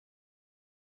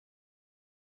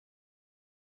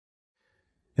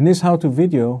In this how-to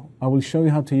video, I will show you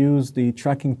how to use the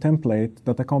tracking template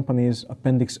that accompanies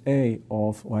Appendix A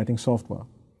of writing software.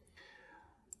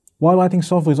 While writing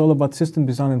software is all about system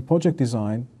design and project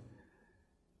design,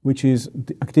 which is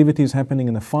the activities happening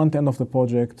in the front end of the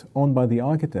project owned by the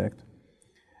architect,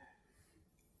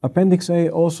 Appendix A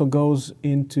also goes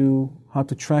into how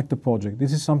to track the project.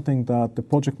 This is something that the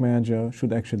project manager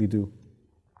should actually do.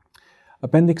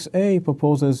 Appendix A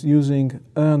proposes using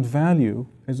earned value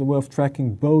as a way of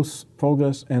tracking both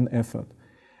progress and effort.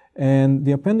 And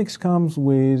the appendix comes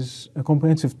with a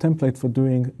comprehensive template for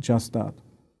doing just that.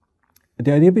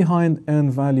 The idea behind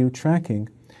earned value tracking,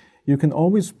 you can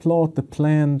always plot the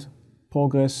planned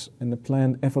progress and the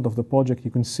planned effort of the project.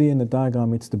 You can see in the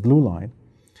diagram it's the blue line.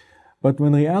 But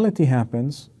when reality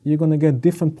happens, you're going to get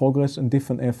different progress and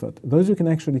different effort. Those you can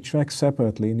actually track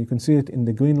separately, and you can see it in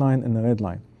the green line and the red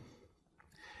line.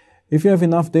 If you have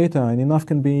enough data, and enough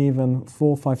can be even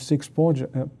 4, 5, 6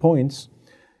 points,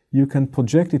 you can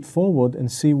project it forward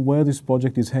and see where this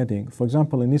project is heading. For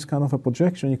example, in this kind of a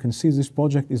projection, you can see this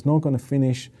project is not going to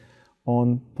finish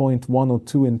on point 1 or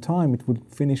 2 in time. It would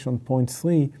finish on point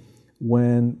 3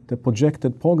 when the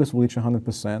projected progress will reach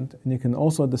 100%. And you can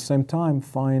also at the same time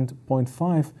find point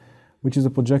 5, which is the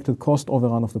projected cost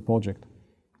overrun of the project.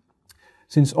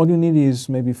 Since all you need is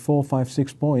maybe 4, 5,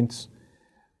 6 points,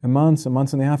 a month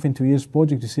and a half into a year's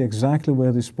project, you see exactly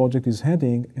where this project is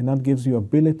heading, and that gives you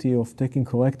ability of taking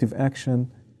corrective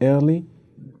action early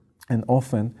and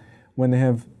often when they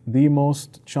have the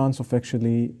most chance of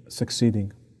actually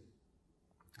succeeding.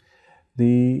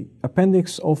 The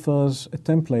appendix offers a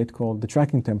template called the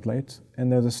tracking template,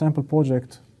 and there's a sample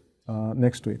project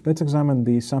next to it. Let's examine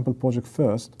the sample project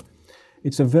first.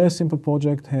 It's a very simple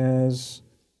project, has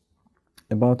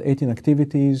about 18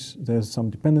 activities, there's some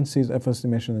dependencies, effort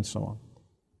estimation, and so on.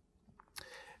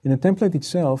 In the template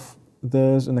itself,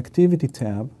 there's an activity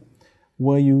tab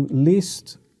where you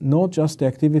list not just the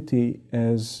activity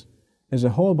as a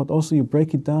whole, but also you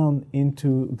break it down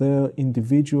into their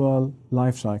individual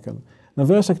life cycle. Now,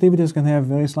 various activities can have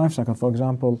various life cycles. For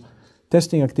example,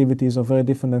 testing activities are very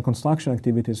different than construction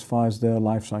activities as far as their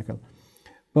life cycle.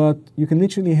 But you can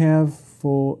literally have,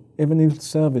 for every little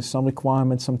service, some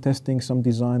requirements, some testing, some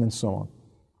design, and so on.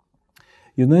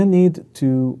 You then need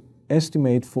to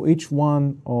estimate for each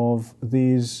one of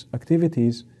these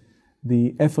activities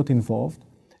the effort involved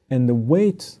and the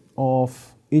weight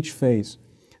of each phase.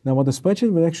 Now, what the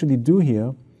spreadsheet will actually do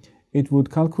here, it would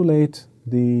calculate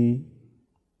the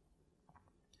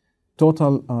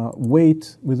total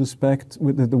weight with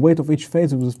the weight of each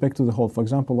phase with respect to the whole. For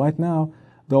example, right now,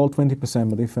 they're all 20%,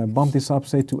 but if I bump this up,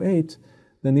 say, to 8,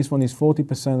 then this one is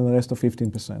 40% and the rest are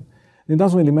 15%. And it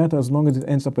doesn't really matter as long as it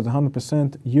ends up at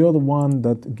 100%. You're the one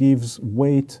that gives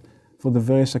weight for the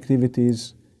various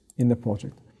activities in the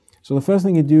project. So the first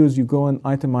thing you do is you go and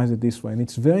itemize it this way. And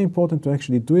it's very important to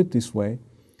actually do it this way,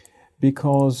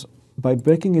 because by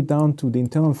breaking it down to the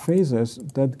internal phases,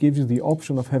 that gives you the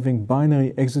option of having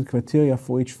binary exit criteria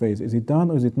for each phase. Is it done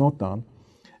or is it not done?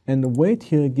 And the weight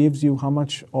here gives you how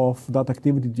much of that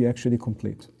activity do you actually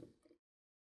complete.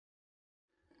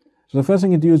 So the first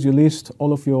thing you do is you list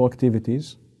all of your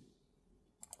activities.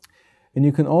 And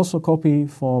you can also copy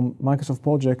from Microsoft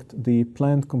Project the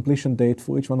planned completion date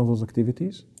for each one of those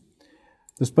activities.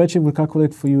 The spreadsheet will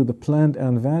calculate for you the planned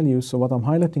earned value. So what I'm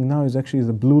highlighting now is actually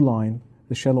the blue line,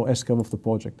 the shallow S-curve of the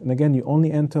project. And again, you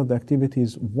only enter the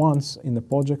activities once in the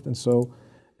project, and so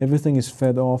everything is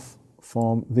fed off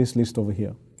from this list over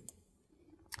here.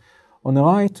 On the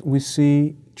right, we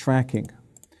see tracking.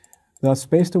 They are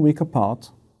spaced a week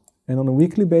apart, and on a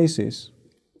weekly basis,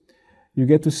 you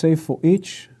get to say for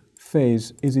each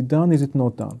phase, is it done, is it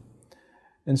not done?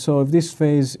 And so if this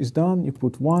phase is done, you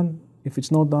put 1. If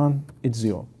it's not done, it's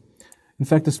 0. In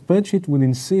fact, the spreadsheet will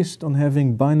insist on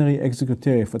having binary exit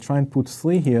criteria. If I try and put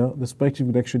 3 here, the spreadsheet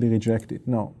would actually reject it.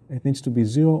 No, it needs to be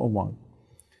 0 or 1.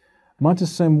 Much the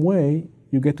same way,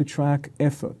 you get to track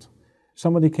effort.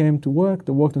 Somebody came to work,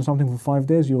 they worked on something for 5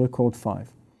 days, you record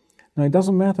 5. Now, it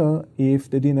doesn't matter if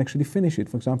they didn't actually finish it.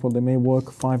 For example, they may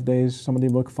work 5 days, somebody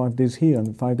worked 5 days here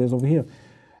and 5 days over here.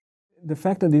 The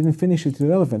fact that they didn't finish it is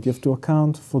irrelevant. You have to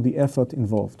account for the effort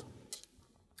involved.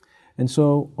 And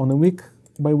so, on a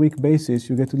week-by-week basis,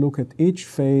 you get to look at each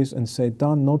phase and say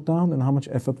done, not done, and how much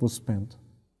effort was spent.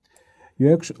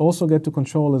 You also get to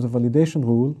control, as a validation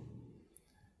rule,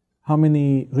 how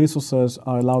many resources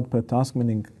are allowed per task,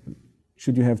 meaning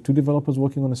should you have 2 developers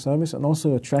working on a service, and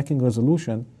also a tracking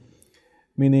resolution,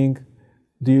 meaning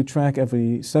do you track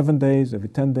every 7 days, every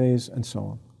 10 days, and so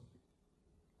on.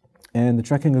 And the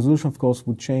tracking resolution, of course,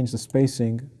 would change the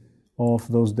spacing of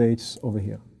those dates over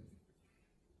here.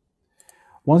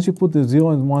 Once you put the 0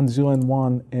 and 1, 0 and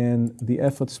 1, and the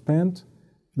effort spent,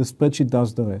 the spreadsheet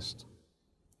does the rest.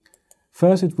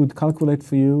 First, it would calculate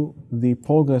for you the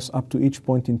progress up to each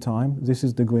point in time. This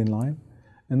is the green line.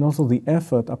 And also the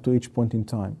effort up to each point in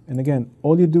time. And again,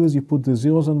 all you do is you put the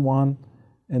 0s and 1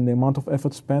 and the amount of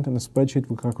effort spent, and the spreadsheet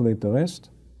will calculate the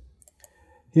rest.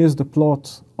 Here's the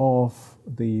plot of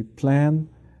the plan,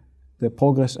 the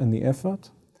progress, and the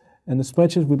effort. And the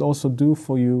spreadsheet would also do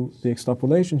for you the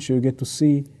extrapolation, so you get to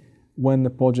see when the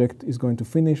project is going to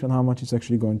finish and how much it's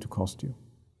actually going to cost you.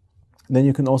 Then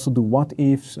you can also do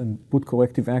what-ifs and put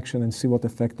corrective action and see what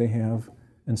effect they have,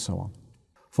 and so on.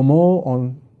 For more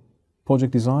on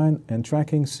project design and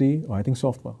tracking, see writing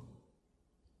software.